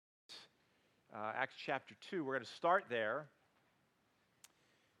Acts chapter 2. We're going to start there.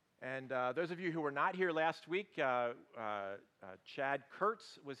 And those of you who were not here last week, Chad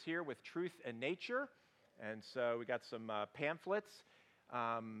Kurtz was here with Truth and Nature. And so we got some pamphlets.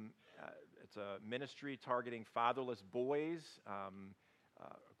 It's a ministry targeting fatherless boys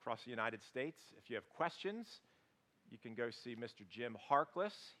across the United States. If you have questions, you can go see Mr. Jim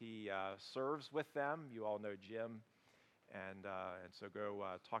Harkless. He serves with them. You all know Jim. And so go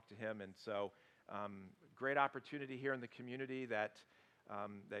talk to him. And so great opportunity here in the community that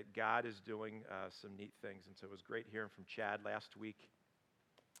God is doing some neat things. And so it was great hearing from Chad last week.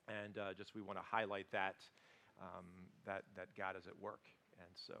 And just we want to highlight that God is at work. And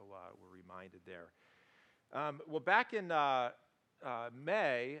so we're reminded there. Well, back in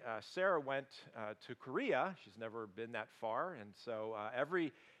May, Sarah went to Korea. She's never been that far. And so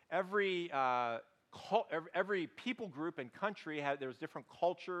every people group and country, there's different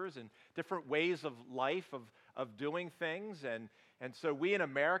cultures and different ways of life, of doing things. And so we in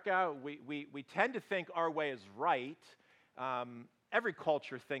America, we tend to think our way is right. Every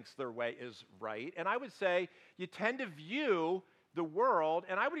culture thinks their way is right. And I would say you tend to view the world,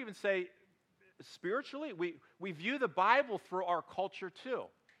 and I would even say spiritually, we view the Bible through our culture too.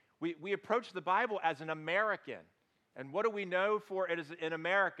 We approach the Bible as an American. And what do we know for it is in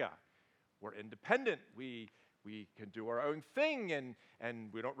America? We're independent. We can do our own thing,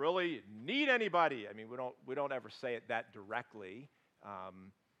 and we don't really need anybody. I mean, we don't ever say it that directly,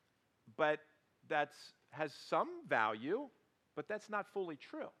 but that has some value, but that's not fully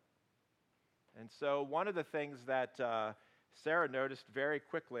true. And so one of the things that Sarah noticed very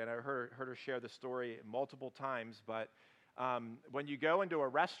quickly, and I heard her share the story multiple times, but when you go into a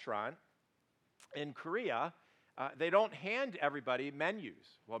restaurant in Korea, they don't hand everybody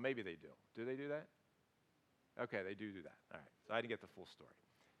menus. Well, maybe they do. Do they do that? Okay, they do that. All right, so I didn't get the full story.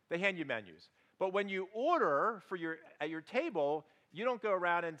 They hand you menus. But when you order at your table, you don't go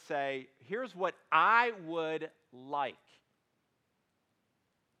around and say, here's what I would like.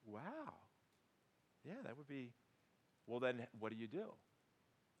 Wow. Yeah, that would be, well then, what do?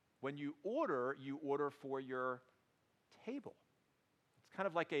 When you order for your table. It's kind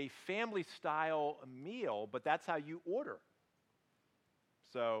of like a family-style meal, but that's how you order.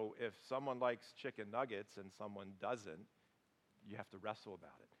 So if someone likes chicken nuggets and someone doesn't, you have to wrestle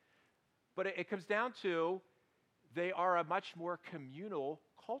about it. But it comes down to they are a much more communal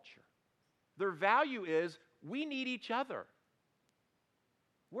culture. Their value is we need each other.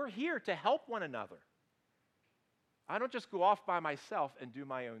 We're here to help one another. I don't just go off by myself and do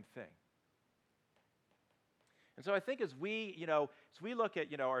my own thing. And so I think as we look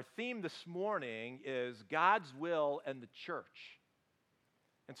at, our theme this morning is God's will and the church.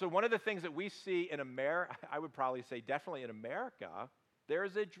 And so one of the things that we see in America, I would probably say definitely in America, there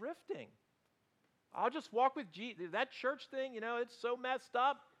is a drifting. I'll just walk with Jesus. That church thing, it's so messed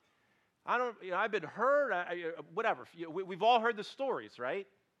up. I've been hurt, whatever. We've all heard the stories, right?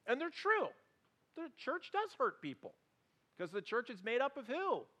 And they're true. The church does hurt people because the church is made up of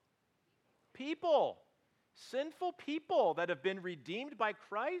who? People. Sinful people that have been redeemed by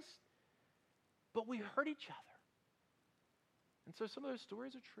Christ, but we hurt each other. And so some of those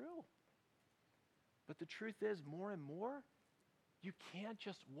stories are true. But the truth is, more and more, you can't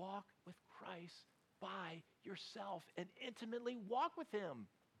just walk with Christ by yourself and intimately walk with him.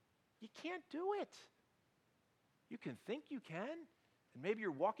 You can't do it. You can think you can, and maybe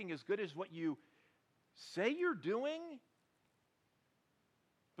you're walking as good as what you say you're doing,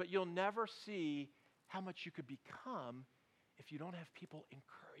 but you'll never see how much you could become if you don't have people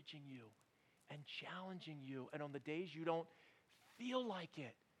encouraging you and challenging you. And on the days you don't feel like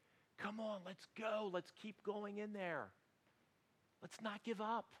it, come on, let's go. Let's keep going in there. Let's not give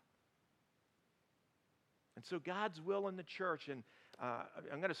up. And so God's will in the church, and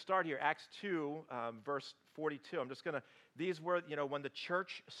I'm going to start here, Acts 2, verse 42. I'm just going to, these were, when the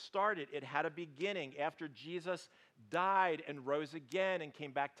church started, it had a beginning after Jesus died and rose again and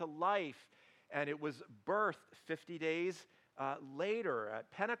came back to life. And it was birthed 50 days later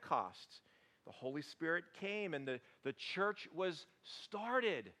at Pentecost. The Holy Spirit came and the church was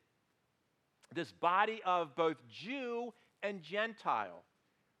started. This body of both Jew and Gentile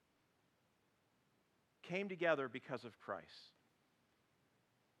came together because of Christ.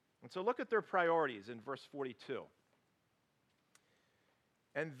 And so look at their priorities in verse 42.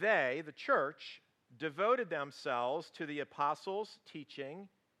 And they, the church, devoted themselves to the apostles' teaching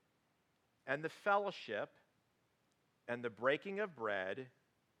and the fellowship and the breaking of bread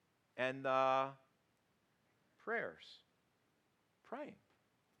and the prayers. Praying.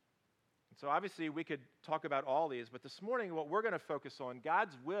 And so obviously we could talk about all these, but this morning what we're going to focus on,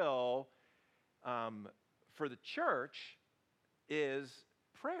 God's will for the church is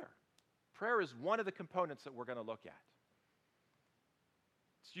prayer. Prayer is one of the components that we're going to look at.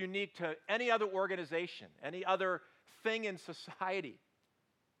 It's unique to any other organization, any other thing in society.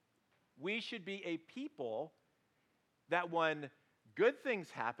 We should be a people that when good things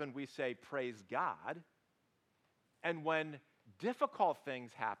happen, we say, praise God. And when difficult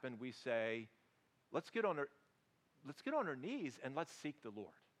things happen, we say, let's get on our knees and let's seek the Lord.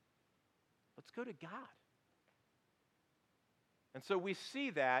 Let's go to God. And so we see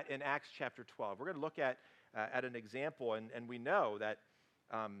that in Acts chapter 12. We're going to look at an example, and we know that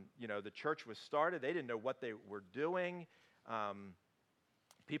the church was started. They didn't know what they were doing.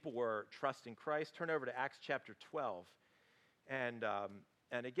 People were trusting Christ. Turn over to Acts chapter 12. And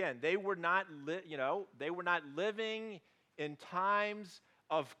again, they were not living in times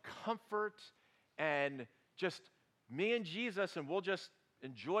of comfort and just me and Jesus and we'll just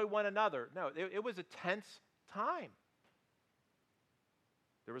enjoy one another. No, it was a tense time.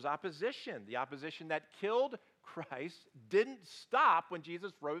 There was opposition. The opposition that killed Christ didn't stop when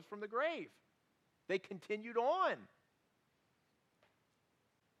Jesus rose from the grave. They continued on.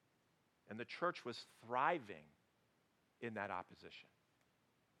 And the church was thriving in that opposition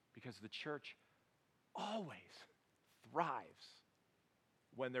because the church always thrives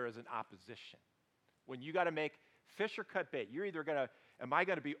when there is an opposition. When you got to make fish or cut bait, you're either am I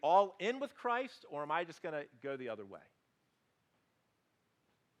going to be all in with Christ or am I just going to go the other way?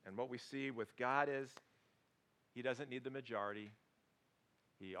 And what we see with God is he doesn't need the majority.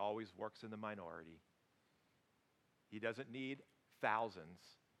 He always works in the minority. He doesn't need thousands.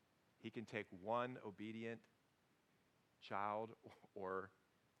 He can take one obedient child or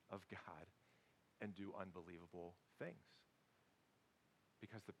of God and do unbelievable things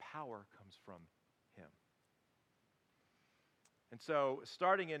because the power comes from him. And so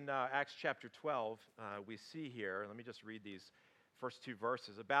starting in Acts chapter 12, we see here, let me just read these first two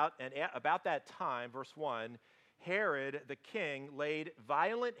verses. About that time, verse 1, Herod the king laid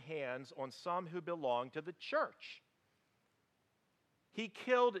violent hands on some who belonged to the church. He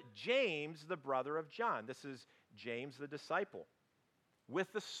killed James, the brother of John. This is James the disciple,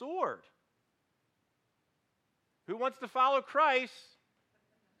 with the sword. Who wants to follow Christ?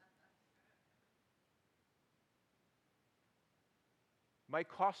 Might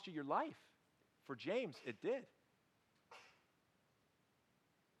cost you your life. For James, it did.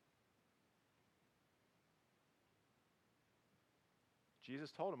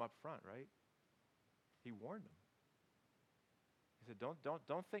 Jesus told him up front, right? He warned him. He said,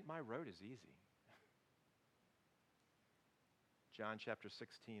 don't think my road is easy. John chapter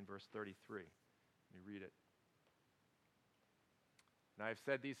 16, verse 33. Let me read it. And I have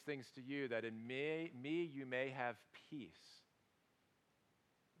said these things to you that in me you may have peace.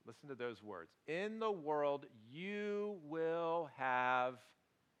 Listen to those words. In the world you will have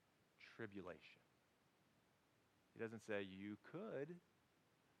tribulation. He doesn't say you could,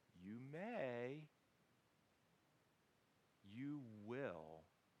 you may, you will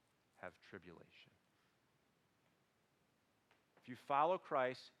have tribulation. If you follow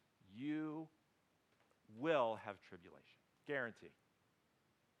Christ, you will have tribulation. Guarantee.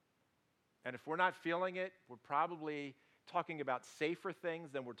 And if we're not feeling it, we're probably talking about safer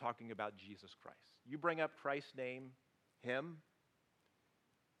things than we're talking about Jesus Christ. You bring up Christ's name, him,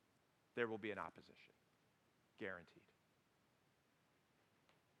 there will be an opposition. Guaranteed.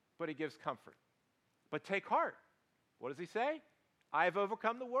 But he gives comfort. But take heart. What does he say? I have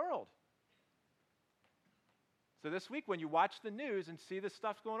overcome the world. So this week when you watch the news and see this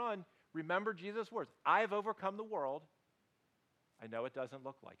stuff going on, remember Jesus' words. I have overcome the world. I know it doesn't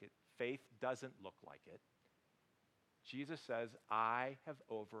look like it. Faith doesn't look like it. Jesus says, I have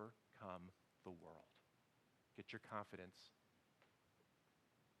overcome the world. Get your confidence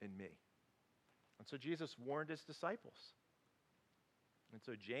in me. And so Jesus warned his disciples. And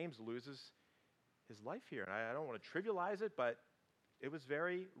so James loses his life here. And I don't want to trivialize it, but it was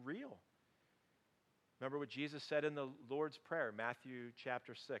very real. Remember what Jesus said in the Lord's Prayer, Matthew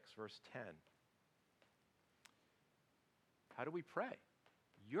chapter 6, verse 10. How do we pray?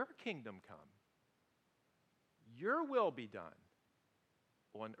 Your kingdom come. Your will be done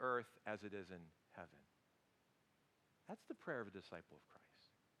on earth as it is in heaven. That's the prayer of a disciple of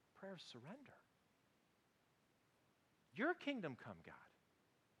Christ. Prayer of surrender. Your kingdom come, God.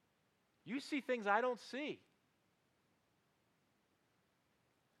 You see things I don't see.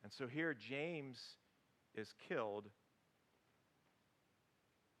 And so here James is killed.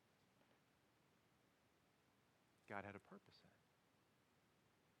 God had a purpose in it.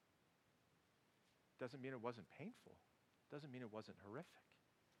 Doesn't mean it wasn't painful. Doesn't mean it wasn't horrific.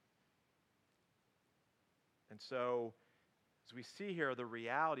 And so, as we see here, the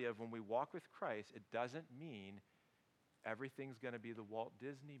reality of when we walk with Christ, it doesn't mean everything's going to be the Walt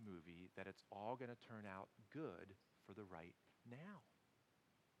Disney movie, that it's all going to turn out good for the right now.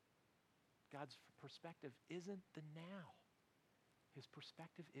 God's perspective isn't the now. His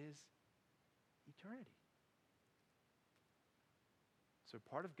perspective is eternity. So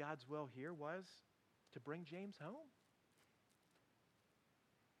part of God's will here was to bring James home.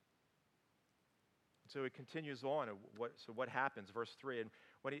 So it continues on. So what happens? Verse 3,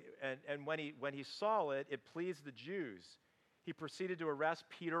 and when he saw it, it pleased the Jews. He proceeded to arrest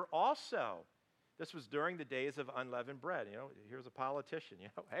Peter also. This was during the days of unleavened bread. Here's a politician.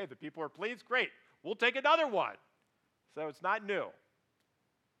 Hey, the people are pleased. Great. We'll take another one. So it's not new.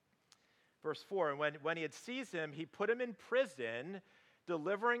 Verse 4, and when he had seized him, he put him in prison,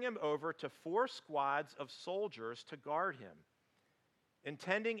 delivering him over to 4 squads of soldiers to guard him,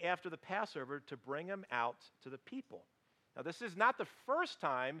 intending after the Passover to bring him out to the people. Now, this is not the first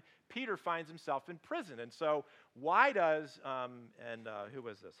time Peter finds himself in prison. And so why does, who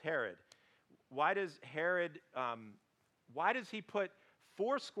was this? Herod. Why does he put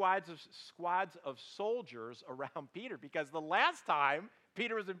 4 squads of soldiers around Peter? Because the last time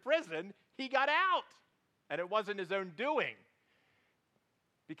Peter was in prison, he got out, and it wasn't his own doing.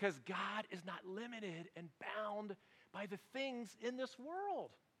 Because God is not limited and bound by the things in this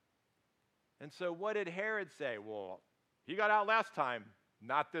world. And so what did Herod say? Well, he got out last time,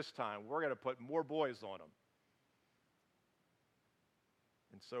 not this time. We're going to put more boys on him.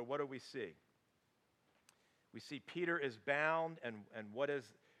 And so what do we see? We see Peter is bound, and what is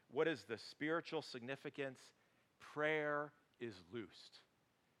the spiritual significance? Prayer is loosed.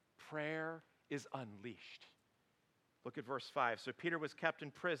 Prayer is unleashed. Look at verse 5. So Peter was kept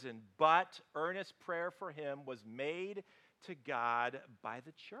in prison, but earnest prayer for him was made to God by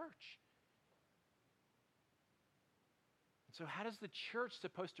the church. So how does the church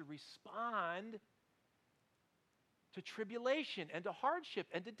supposed to respond to tribulation and to hardship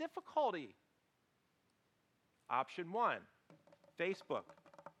and to difficulty? Option 1, Facebook.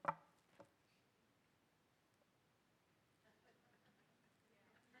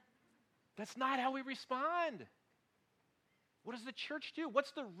 That's not how we respond. What does the church do?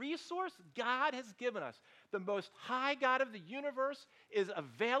 What's the resource God has given us? The most high God of the universe is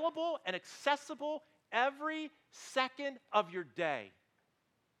available and accessible every second of your day.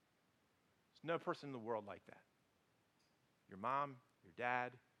 There's no person in the world like that. Your mom, your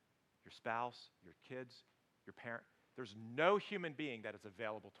dad, your spouse, your kids, your parent. There's no human being that is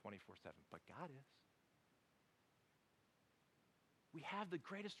available 24/7, but God is. We have the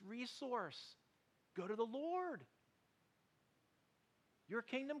greatest resource. Go to the Lord. Your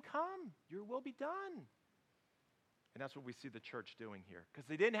kingdom come. Your will be done. And that's what we see the church doing here, because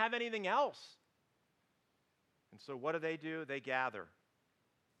they didn't have anything else. And so what do? They gather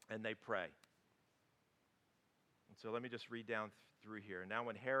and they pray. And so let me just read down through here. Now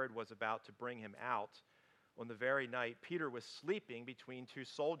when Herod was about to bring him out, on the very night, Peter was sleeping between 2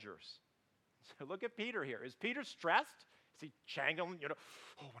 soldiers. So look at Peter here. Is Peter stressed? Is he jangling?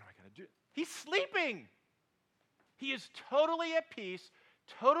 Oh, what am I going to do? He's sleeping. He is totally at peace,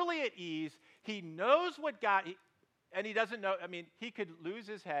 totally at ease. He knows what God, and he doesn't know. He could lose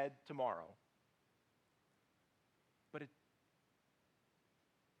his head tomorrow. But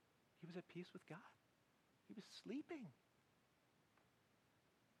he was at peace with God. He was sleeping.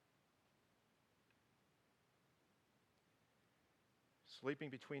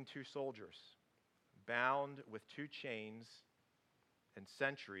 Sleeping between 2 soldiers, bound with 2 chains and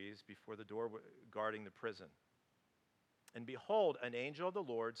sentries before the door guarding the prison. And behold, an angel of the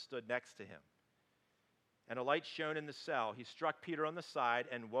Lord stood next to him. And a light shone in the cell. He struck Peter on the side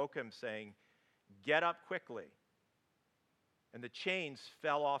and woke him, saying, "Get up quickly." And the chains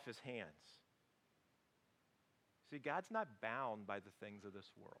fell off his hands. See, God's not bound by the things of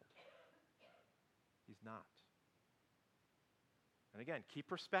this world. He's not. And again, keep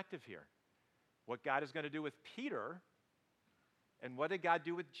perspective here. What God is going to do with Peter, and what did God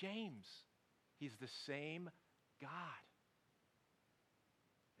do with James? He's the same God.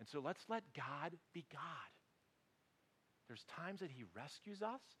 And so let's let God be God. There's times that he rescues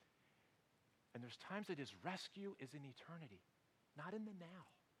us, and there's times that his rescue is in eternity, not in the now.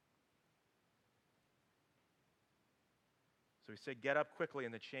 So he said, "Get up quickly,"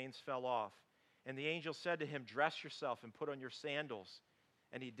 and the chains fell off. And the angel said to him, "Dress yourself and put on your sandals."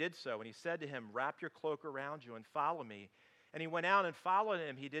 And he did so. And he said to him, "Wrap your cloak around you and follow me." And he went out and followed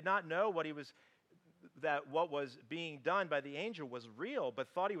him. He did not know what was being done by the angel was real, but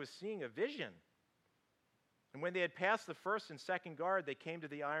thought he was seeing a vision. And when they had passed the first and second guard, they came to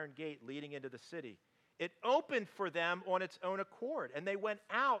the iron gate leading into the city. It opened for them on its own accord, and they went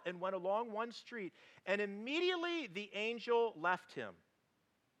out and went along one street, and immediately the angel left him.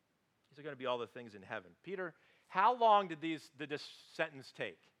 These are going to be all the things in heaven. Peter, how long did this sentence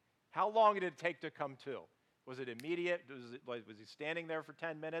take? How long did it take to come to? Was it immediate? Was he standing there for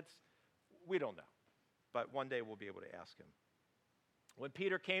 10 minutes? We don't know, but one day we'll be able to ask him. When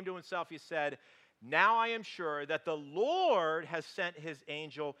Peter came to himself, he said, "Now I am sure that the Lord has sent his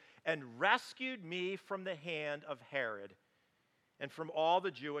angel and rescued me from the hand of Herod and from all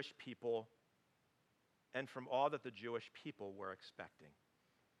the Jewish people and from all that the Jewish people were expecting."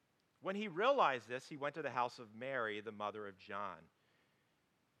 When he realized this, he went to the house of Mary, the mother of John,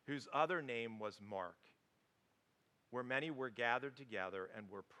 whose other name was Mark, where many were gathered together and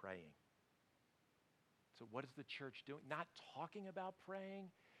were praying. So what is the church doing? Not talking about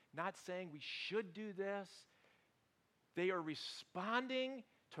praying, not saying we should do this. They are responding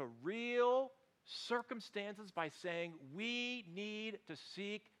to real circumstances by saying we need to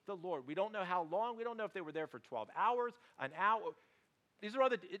seek the Lord. We don't know how long. We don't know if they were there for 12 hours, an hour. These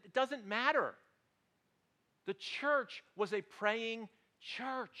are it doesn't matter. The church was a praying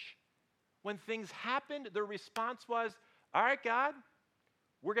church. When things happened, their response was, all right, God,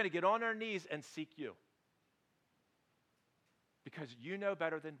 we're going to get on our knees and seek you. Because you know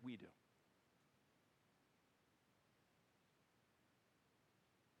better than we do.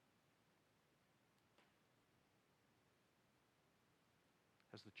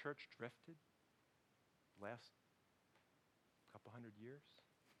 Has the church drifted the last couple hundred years?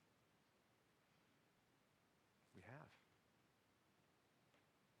 We have.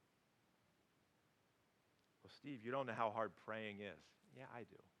 Well, Steve, you don't know how hard praying is. Yeah, I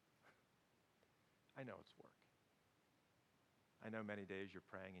do. I know it's work. I know many days you're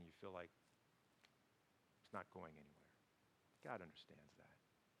praying and you feel like it's not going anywhere. God understands that.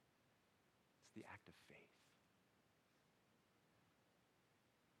 It's the act of faith.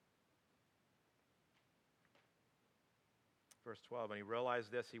 Verse 12, when he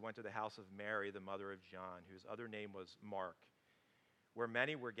realized this, he went to the house of Mary, the mother of John, whose other name was Mark, where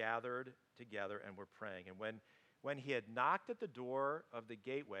many were gathered together and were praying. And when he had knocked at the door of the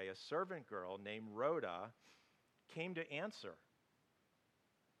gateway, a servant girl named Rhoda came to answer.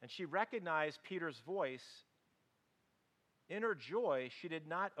 And she recognized Peter's voice. In her joy, she did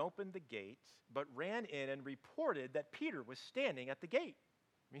not open the gate, but ran in and reported that Peter was standing at the gate.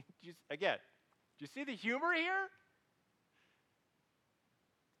 I mean, do you see the humor here?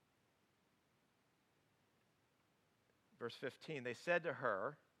 Verse 15, they said to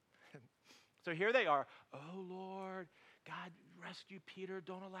her, so here they are, oh Lord, God rescue Peter,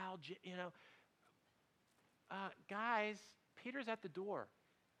 don't allow, guys, Peter's at the door.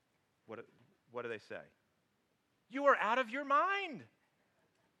 What do they say? You are out of your mind.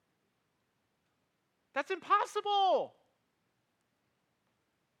 That's impossible.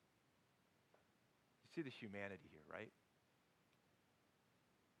 You see the humanity here, right?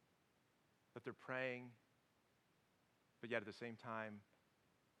 That they're praying, but yet at the same time,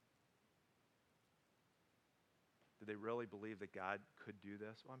 do they really believe that God could do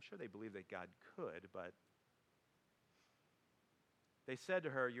this? Well, I'm sure they believe that God could, but they said to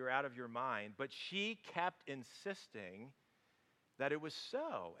her, you're out of your mind. But she kept insisting that it was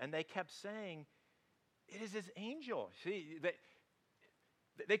so. And they kept saying, it is his angel. See,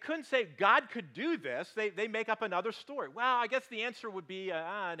 they couldn't say God could do this. They make up another story. Well, I guess the answer would be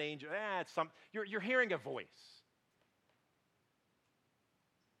an angel. You're hearing a voice.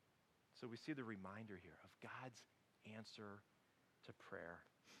 So we see the reminder here of God's answer to prayer.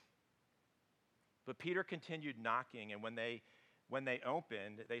 But Peter continued knocking, and when they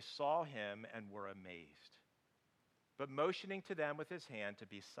opened, they saw him and were amazed. But motioning to them with his hand to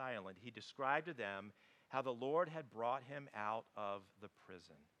be silent, he described to them how the Lord had brought him out of the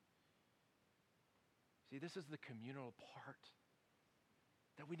prison. See, this is the communal part.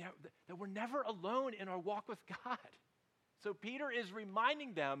 That we're never alone in our walk with God. So Peter is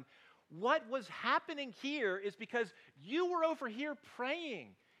reminding them, what was happening here is because you were over here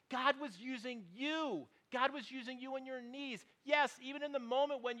praying. God was using you. God was using you on your knees. Yes, even in the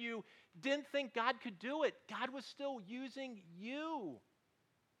moment when you didn't think God could do it, God was still using you.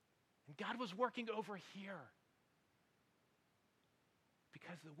 And God was working over here.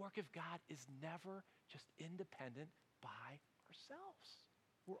 Because the work of God is never just independent by ourselves.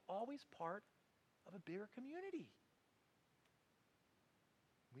 We're always part of a bigger community.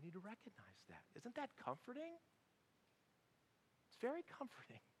 We need to recognize that. Isn't that comforting? It's very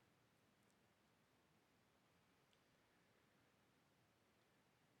comforting.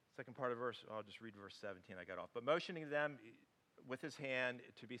 Second part of verse, I'll just read verse 17, I got off. But motioning them with his hand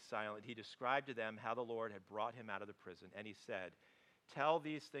to be silent, he described to them how the Lord had brought him out of the prison. And he said, "Tell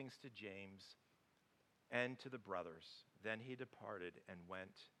these things to James and to the brothers." Then he departed and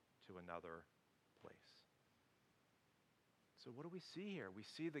went to another place. So what do we see here? We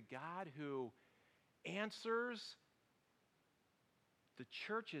see the God who answers the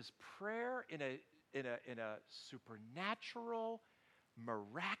church's prayer in a supernatural,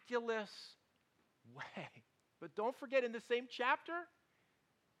 miraculous way. But don't forget, in the same chapter,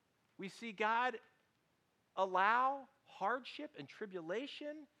 we see God allow hardship and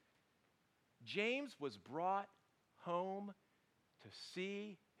tribulation. James was brought home to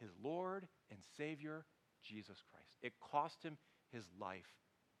see his Lord and Savior, Jesus Christ. It cost him his life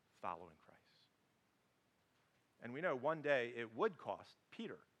following Christ. And we know one day it would cost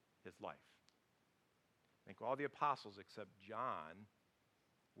Peter his life. I think all the apostles except John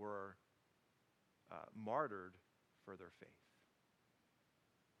were martyred for their faith.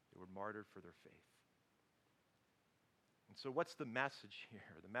 They were martyred for their faith. And so what's the message here?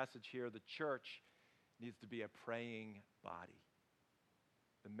 The message here, the church needs to be a praying body.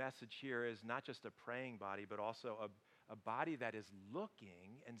 The message here is not just a praying body, but also a body that is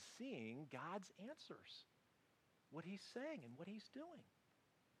looking and seeing God's answers, what he's saying and what he's doing,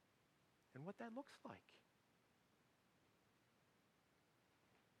 and what that looks like.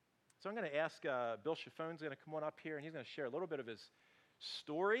 So I'm going to ask Bill Chaffone's going to come on up here, and he's going to share a little bit of his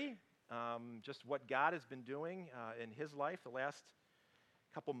story, just what God has been doing in his life the last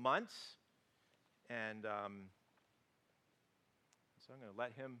couple months. And so I'm going to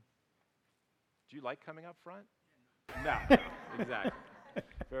let him. Do you like coming up front? No, exactly.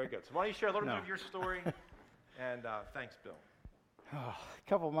 Very good. So why don't you share a little bit of your story? And thanks, Bill. A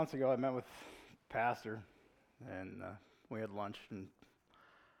couple of months ago, I met with Pastor, and we had lunch, and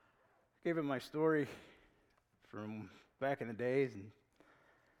gave him my story from back in the days, and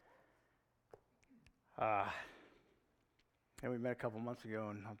we met a couple of months ago,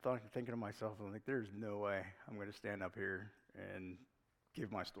 and I'm thinking to myself, I'm like, there's no way I'm going to stand up here and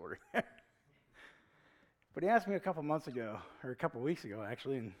give my story. But he asked me a couple months ago, or a couple weeks ago,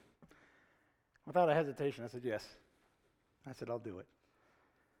 actually, and without a hesitation, I said yes. I said, I'll do it.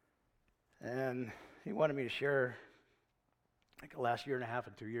 And he wanted me to share like the last year and a half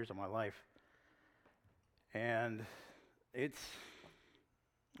and 2 years of my life. And it's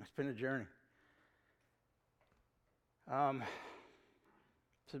been a journey. So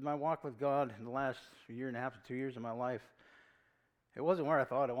my walk with God in the last year and a half to 2 years of my life, it wasn't where I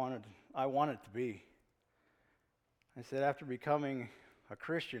thought I wanted to be. I said, after becoming a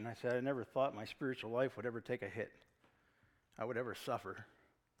Christian, I said, I never thought my spiritual life would ever take a hit. I would ever suffer.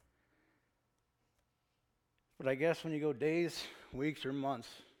 But I guess when you go days, weeks, or months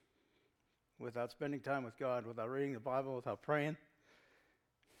without spending time with God, without reading the Bible, without praying,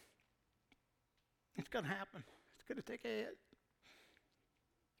 it's going to happen. It's going to take a hit.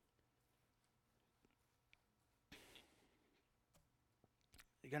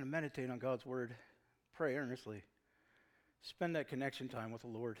 You got to meditate on God's Word, pray earnestly, spend that connection time with the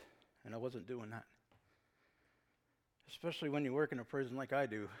Lord, and I wasn't doing that. Especially when you work in a prison like I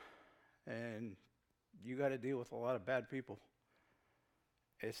do, and you got to deal with a lot of bad people.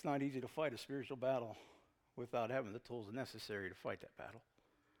 It's not easy to fight a spiritual battle without having the tools necessary to fight that battle.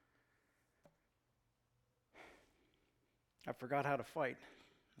 I forgot how to fight.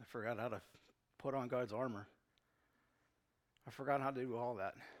 I forgot how to put on God's armor. I forgot how to do all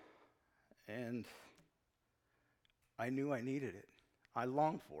that. And I knew I needed it. I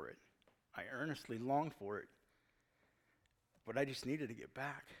longed for it. I earnestly longed for it. But I just needed to get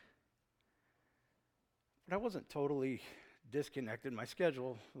back. But I wasn't totally disconnected. My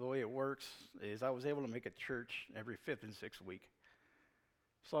schedule, the way it works, is I was able to make a church every 5th and 6th week.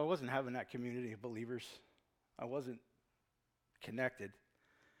 So I wasn't having that community of believers. I wasn't connected.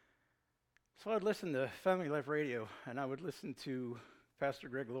 So I'd listen to Family Life Radio, and I would listen to Pastor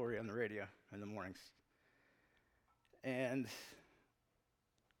Greg Laurie on the radio in the mornings. And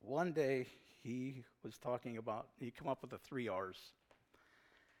one day he was talking about, he came up with the 3 R's.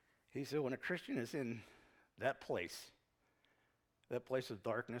 He said, when a Christian is in that place of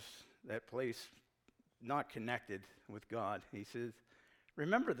darkness, that place not connected with God, he says,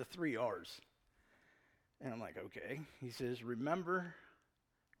 remember the 3 R's. And I'm like, okay. He says, remember,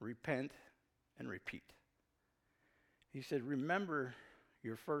 repent, and repeat. He said, remember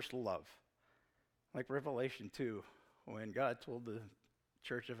your first love. Like Revelation 2, when God told the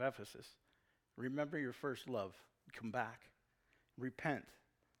church of Ephesus, remember your first love. Come back. Repent.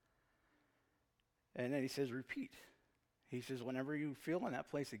 And then he says, repeat. He says, whenever you feel in that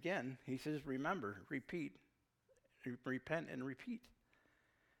place again, he says, remember, repeat, repent and repeat.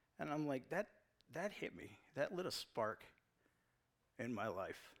 And I'm like, that hit me. That lit a spark in my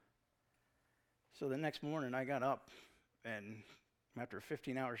life. So the next morning I got up, and after a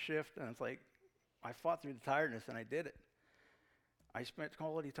 15-hour shift, and it's like, I fought through the tiredness and I did it. I spent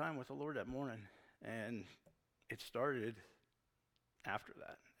quality time with the Lord that morning, and it started after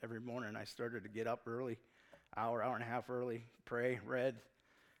that. Every morning I started to get up early, hour and a half early, pray, read,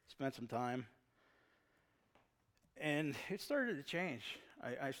 spent some time. And it started to change.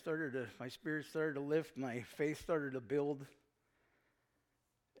 My spirit started to lift, my faith started to build,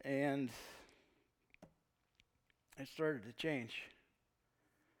 and it started to change.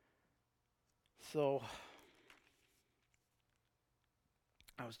 So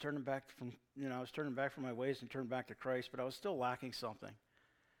I was turning back from my ways and turning back to Christ, but I was still lacking something.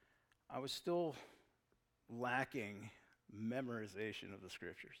 I was still lacking memorization of the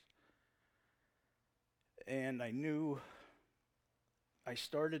scriptures. And I knew I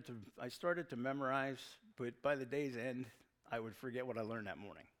started to memorize, but by the day's end, I would forget what I learned that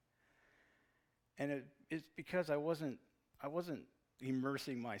morning. And it's because I wasn't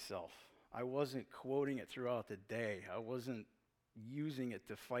immersing myself. I wasn't quoting it throughout the day. I wasn't using it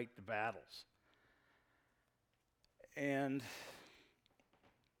to fight the battles. And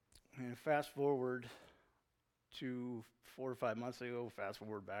fast forward to 4 or 5 months ago, fast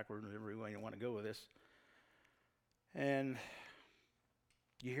forward backward, whatever way you want to go with this. And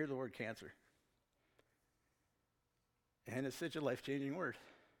you hear the word cancer. And it's such a life-changing word.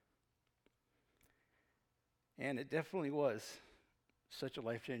 And it definitely was such a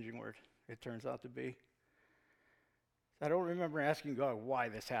life-changing word, it turns out to be. I don't remember asking God why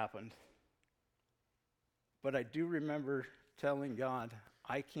this happened. But I do remember telling God,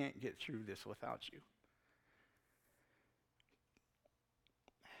 I can't get through this without you.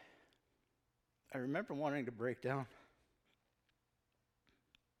 I remember wanting to break down.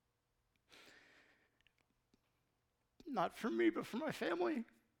 Not for me, but for my family.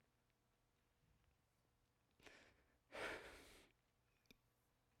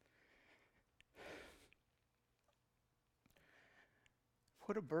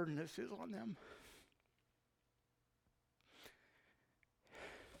 What a burden this is on them.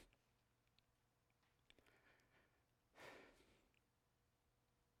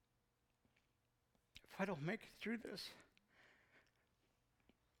 If I don't make it through this,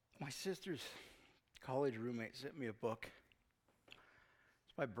 my sister's college roommate sent me a book.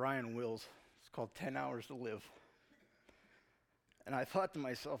 It's by Brian Wills. It's called 10 Hours to Live. And I thought to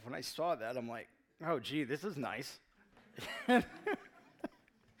myself, when I saw that, I'm like, oh, gee, this is nice.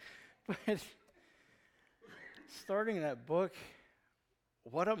 But starting that book,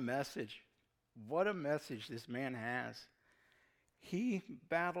 what a message. What a message this man has. He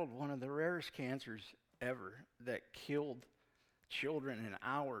battled one of the rarest cancers ever that killed children in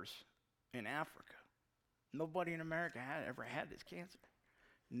hours in Africa. Nobody in America had ever had this cancer.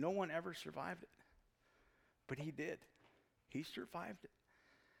 No one ever survived it. But he did. He survived it.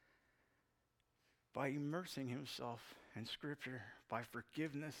 By immersing himself in Scripture, by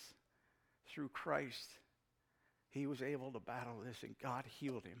forgiveness through Christ, he was able to battle this, and God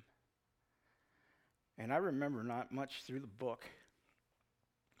healed him. And I remember not much through the book.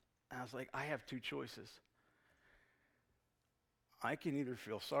 I was like, I have two choices. I can either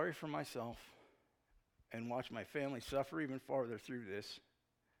feel sorry for myself and watch my family suffer even farther through this,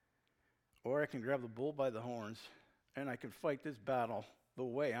 or I can grab the bull by the horns and I can fight this battle the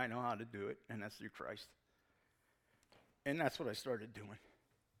way I know how to do it, and that's through Christ. And that's what I started doing.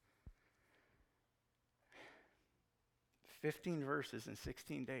 15 verses in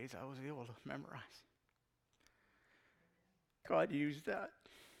 16 days I was able to memorize. God used that.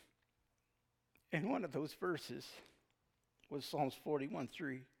 And one of those verses was Psalms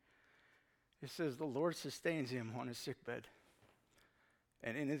 41:3. It says, the Lord sustains him on his sickbed,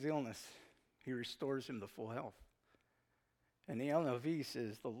 and in his illness, he restores him to full health. And the NLV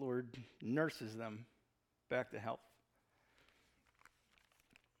says, the Lord nurses them back to health.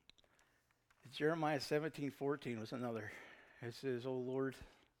 Jeremiah 17:14 was another. It says, O Lord,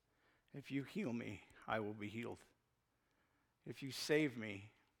 if you heal me, I will be healed. If you save me,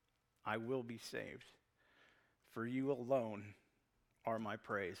 I will be saved. For you alone are my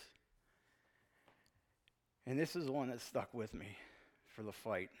praise. And this is the one that stuck with me for the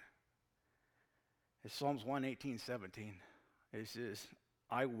fight. It's Psalms 118:17. It says,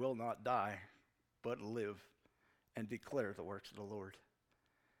 I will not die, but live and declare the works of the Lord.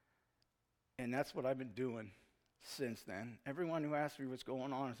 And that's what I've been doing since then. Everyone who asks me what's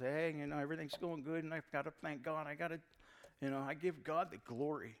going on, I say, hey, everything's going good, and I've got to thank God. I give God the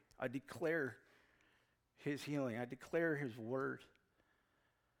glory. I declare his healing. I declare his word.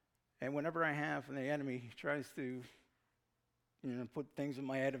 And whenever I have, and the enemy tries to, put things in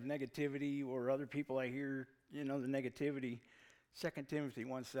my head of negativity or other people I hear, the negativity, 2 Timothy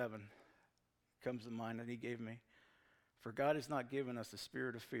 1:7 comes to mind that he gave me. For God has not given us the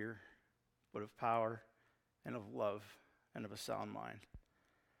spirit of fear, but of power and of love and of a sound mind.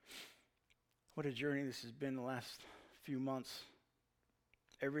 What a journey this has been the last few months.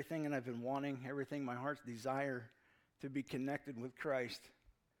 Everything that I've been wanting, everything my heart's desire to be connected with Christ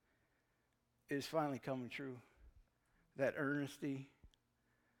is finally coming true. That earnesty,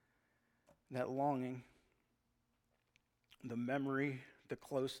 that longing, the memory, the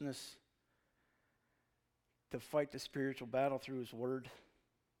closeness, to fight the spiritual battle through his word.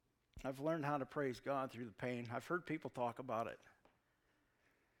 I've learned how to praise God through the pain. I've heard people talk about it,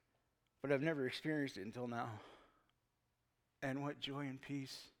 but I've never experienced it until now. And what joy and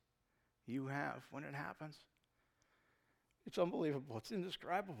peace you have when it happens. It's unbelievable. It's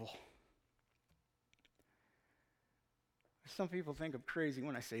indescribable. Some people think I'm crazy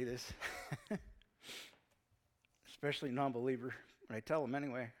when I say this, especially non-believer, but I tell them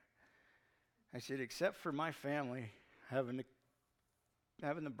anyway. I said, except for my family having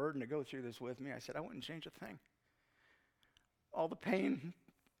the burden to go through this with me, I said, I wouldn't change a thing. All the pain,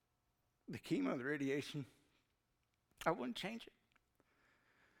 the chemo, the radiation, I wouldn't change it.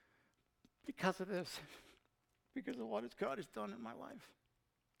 Because of this, because of what God has done in my life.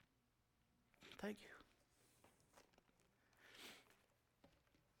 Thank you.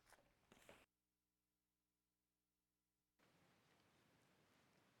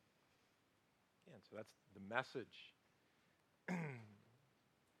 And so that's the message.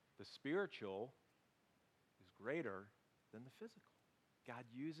 The spiritual is greater than the physical. God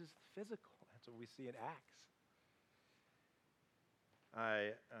uses the physical. That's what we see in Acts.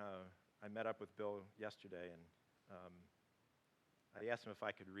 I met up with Bill yesterday, and I asked him if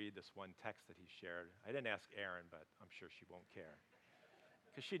I could read this one text that he shared. I didn't ask Erin, but I'm sure she won't care,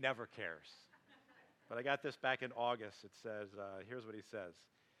 because she never cares. But I got this back in August. It says, here's what he says.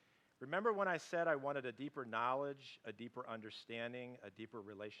 Remember when I said I wanted a deeper knowledge, a deeper understanding, a deeper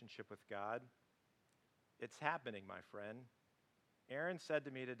relationship with God? It's happening, my friend. Erin said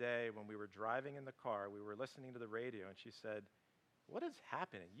to me today when we were driving in the car, we were listening to the radio, and she said, what is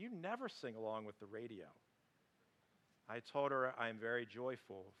happening? You never sing along with the radio. I told her I'm very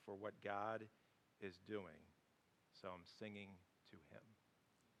joyful for what God is doing, so I'm singing to him.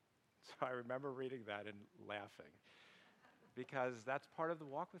 So I remember reading that and laughing, because that's part of the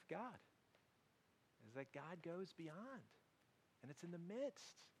walk with God, is that God goes beyond, and it's in the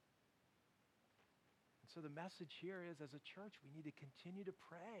midst. And so the message here is, as a church, we need to continue to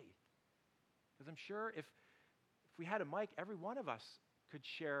pray, because I'm sure if we had a mic, every one of us could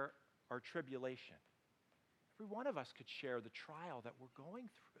share our tribulation. Every one of us could share the trial that we're going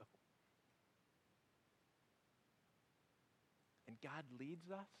through. And God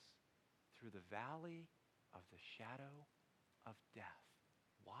leads us through the valley of the shadow of death.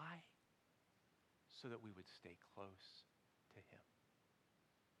 Why? So that we would stay close to him.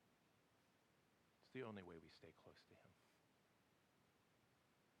 It's the only way we stay close to him.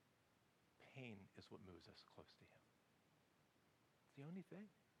 Pain is what moves us close to him. It's the only thing.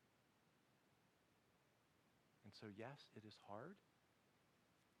 And so, yes, it is hard.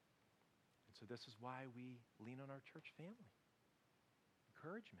 And so this is why we lean on our church family.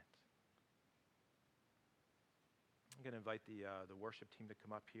 Encouragement. I'm going to invite the worship team to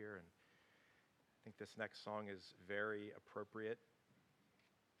come up here, and I think this next song is very appropriate,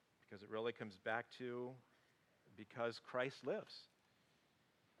 because it really comes back to because Christ lives.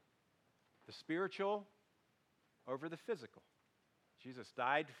 The spiritual over the physical. Jesus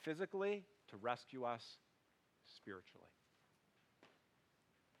died physically to rescue us spiritually.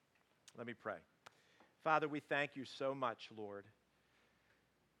 Let me pray. Father, we thank you so much, Lord.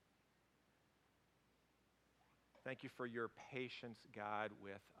 Thank you for your patience, God,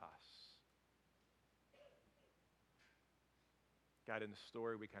 with us. God, in the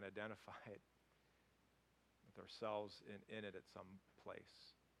story, we can identify it with ourselves in it at some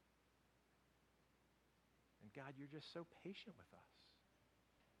place. And God, you're just so patient with us.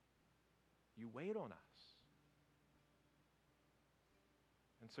 You wait on us.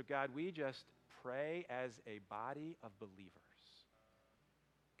 And so, God, we just pray as a body of believers.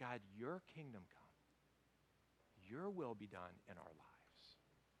 God, your kingdom come. Your will be done in our lives.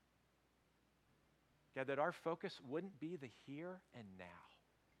 God, that our focus wouldn't be the here and now,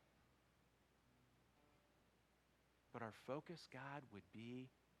 but our focus, God, would be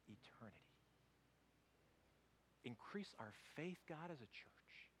eternity. Increase our faith, God, as a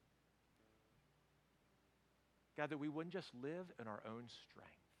church. God, that we wouldn't just live in our own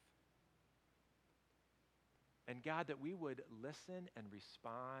strength. And God, that we would listen and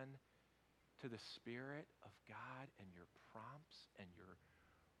respond to the Spirit of God and your prompts and your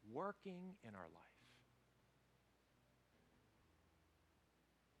working in our life.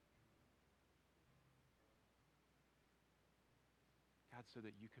 God, so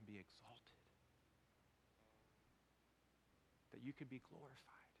that you can be exalted, that you can be glorified.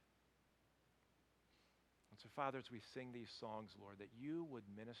 And so, Father, as we sing these songs, Lord, that you would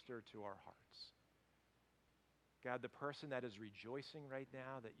minister to our hearts. God, the person that is rejoicing right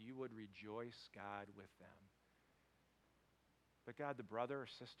now, that you would rejoice, God, with them. But God, the brother or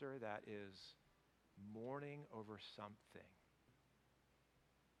sister that is mourning over something,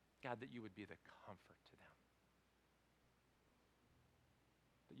 God, that you would be the comfort to them.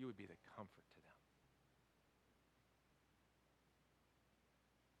 That you would be the comfort to them.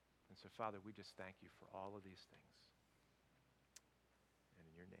 And so, Father, we just thank you for all of these things. And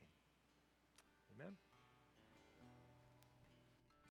in your name, amen.